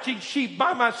stars watching sheep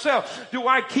by myself, do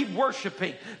I keep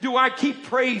worshiping? Do I keep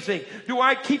praising? Do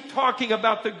I keep talking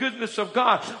about the goodness of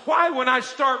God? Why, when I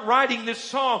start writing this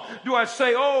song, do I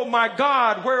say, oh my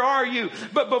God, where are you?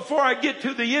 But before I get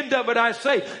to the end of it, I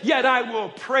say, yet I will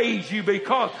praise you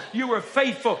because you were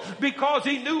faithful. Because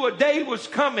he knew a day was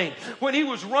coming when he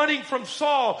was running from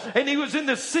Saul and he was in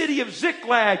the city of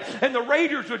Ziklag and the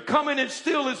raiders would come in and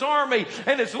steal his army,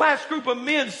 and his last group of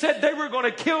men said they were going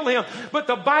to kill him. But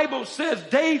the Bible says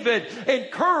David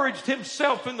encouraged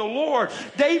himself in the Lord.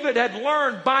 David had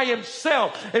learned by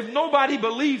himself, if nobody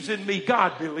believes in me,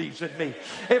 God believes in me.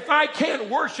 If I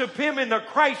can't worship him in the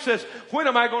crisis, when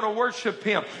am I going to worship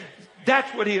him?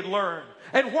 That's what he had learned.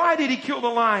 And why did he kill the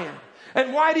lion?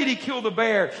 And why did he kill the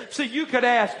bear? See, you could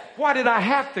ask, why did I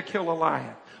have to kill a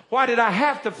lion? Why did I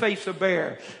have to face a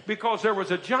bear? Because there was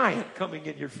a giant coming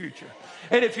in your future.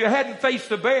 And if you hadn't faced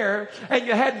the bear and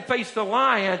you hadn't faced the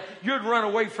lion, you'd run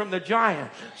away from the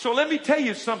giant. So let me tell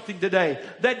you something today.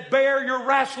 That bear you're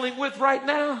wrestling with right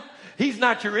now, he's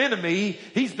not your enemy.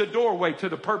 He's the doorway to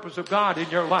the purpose of God in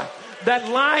your life. That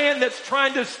lion that's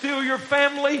trying to steal your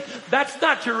family, that's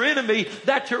not your enemy.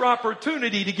 That's your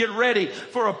opportunity to get ready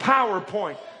for a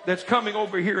PowerPoint that's coming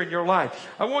over here in your life.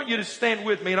 I want you to stand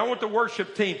with me, and I want the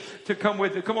worship team to come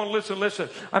with me. Come on, listen.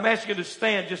 I'm asking you to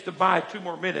stand just to buy 2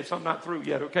 more minutes. I'm not through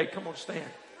yet, okay? Come on, stand.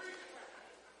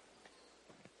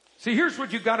 See, here's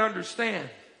what you've got to understand.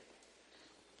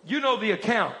 You know the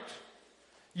account.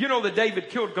 You know that David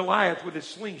killed Goliath with his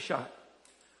slingshot.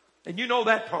 And you know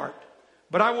that part.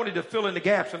 But I wanted to fill in the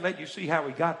gaps and let you see how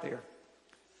he got there.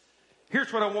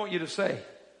 Here's what I want you to say.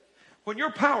 When your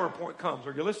PowerPoint comes,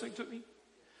 are you listening to me?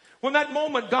 When that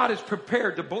moment God is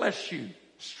prepared to bless you,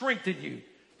 strengthen you,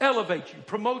 elevate you,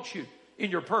 promote you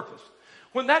in your purpose.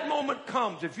 When that moment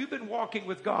comes, if you've been walking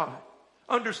with God,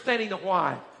 understanding the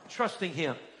why, trusting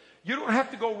him, you don't have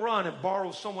to go run and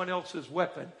borrow someone else's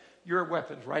weapon. Your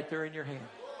weapon's right there in your hand.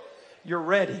 You're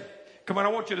ready. Come on, I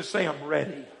want you to say, I'm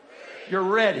ready. You're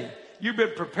ready. You've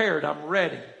been prepared. I'm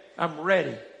ready. I'm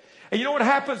ready. And you know what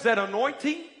happens? That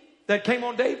anointing that came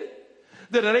on David,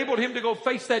 that enabled him to go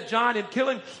face that giant and kill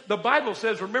him. The Bible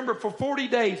says, remember, for 40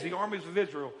 days, the armies of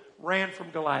Israel ran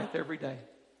from Goliath every day.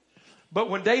 But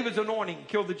when David's anointing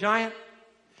killed the giant,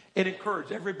 it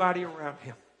encouraged everybody around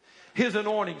him. His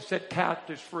anointing set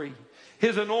captives free.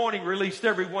 His anointing released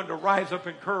everyone to rise up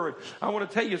in courage. I want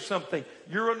to tell you something.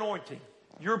 Your anointing,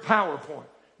 your PowerPoint,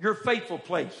 your faithful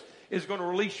place is going to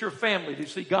release your family to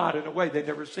see God in a way they've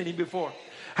never seen him before.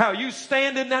 How you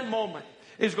stand in that moment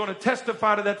is going to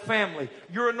testify to that family.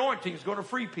 Your anointing is going to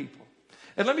free people.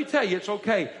 And let me tell you, it's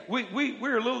okay.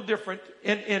 We're a little different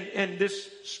in this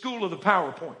school of the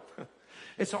PowerPoint.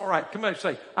 It's all right. Come on and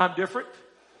say, I'm different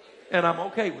and I'm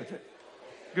okay with it.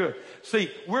 Good. See,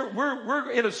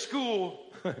 we're in a school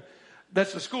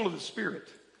that's the school of the Spirit.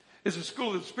 It's a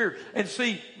school of the Spirit. And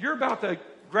see, you're about to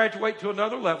graduate to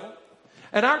another level.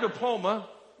 And our diploma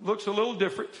looks a little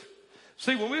different.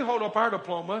 See, when we hold up our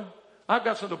diploma, I've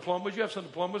got some diplomas. You have some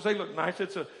diplomas. They look nice.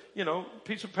 It's a,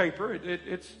 piece of paper.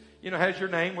 It's has your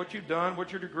name, what you've done,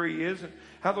 what your degree is, and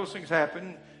how those things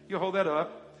happen. You hold that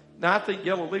up. Now, I think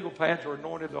yellow legal pads are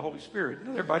anointed of the Holy Spirit.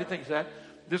 Everybody thinks that.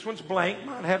 This one's blank.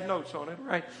 Mine have notes on it,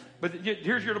 right? But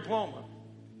here's your diploma.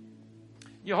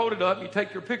 You hold it up. You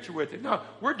take your picture with it. No,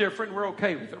 we're different. We're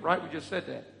okay with it, right? We just said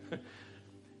that.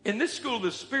 In this school of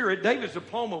the Spirit, David's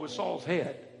diploma was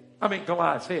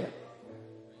Goliath's head.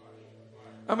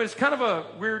 It's kind of a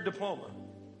weird diploma,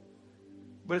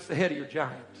 but it's the head of your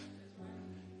giant.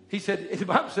 He said, the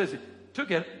Bible says it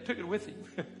took it with him.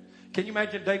 Can you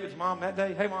imagine David's mom that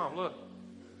day? Hey, Mom, look.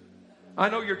 I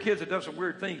know your kids have done some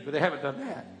weird things, but they haven't done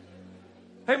that.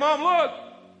 Hey, Mom, look.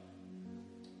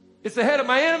 It's the head of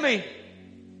my enemy.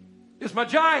 It's my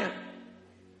giant.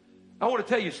 I want to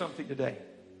tell you something today.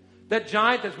 That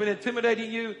giant that's been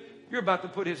intimidating you, you're about to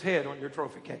put his head on your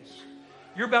trophy case.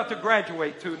 You're about to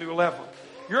graduate to a new level.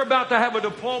 You're about to have a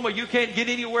diploma you can't get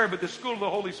anywhere but the school of the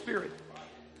Holy Spirit.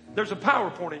 There's a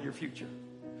PowerPoint in your future.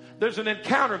 There's an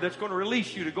encounter that's going to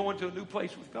release you to go into a new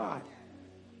place with God.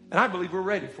 And I believe we're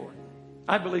ready for it.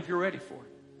 I believe you're ready for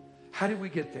it. How did we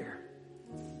get there?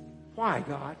 Why,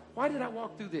 God? Why did I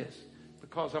walk through this?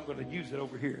 Because I'm going to use it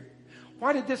over here.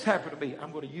 Why did this happen to me?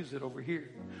 I'm going to use it over here.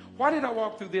 Why did I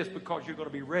walk through this? Because you're going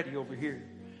to be ready over here.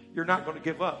 You're not going to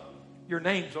give up. Your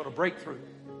name's on a breakthrough.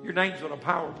 Your name's on a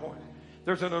PowerPoint.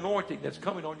 There's an anointing that's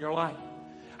coming on your life.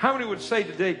 How many would say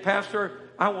today, Pastor,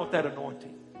 I want that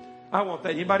anointing. I want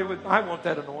that. Anybody I want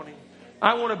that anointing.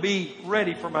 I want to be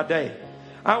ready for my day.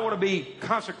 I want to be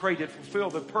consecrated, fulfill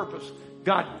the purpose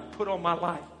God put on my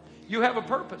life. You have a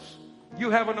purpose.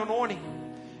 You have an anointing.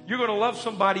 You're going to love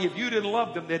somebody. If you didn't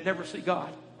love them, they'd never see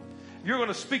God. You're going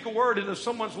to speak a word into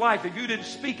someone's life. If you didn't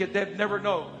speak it, they'd never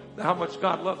know how much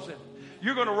God loves them.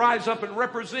 You're going to rise up and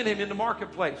represent Him in the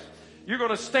marketplace. You're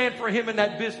going to stand for Him in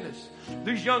that business.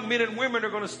 These young men and women are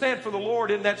going to stand for the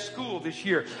Lord in that school this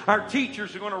year. Our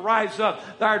teachers are going to rise up.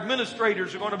 Our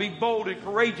administrators are going to be bold and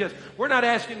courageous. We're not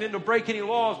asking them to break any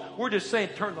laws. We're just saying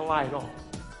turn the light on.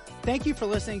 Thank you for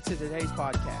listening to today's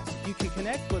podcast. You can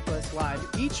connect with us live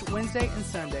each Wednesday and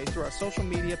Sunday through our social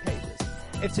media pages.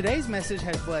 If today's message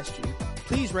has blessed you,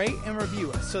 please rate and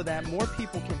review us so that more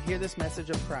people can hear this message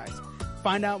of Christ.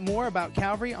 Find out more about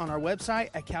Calvary on our website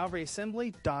at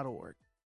calvaryassembly.org.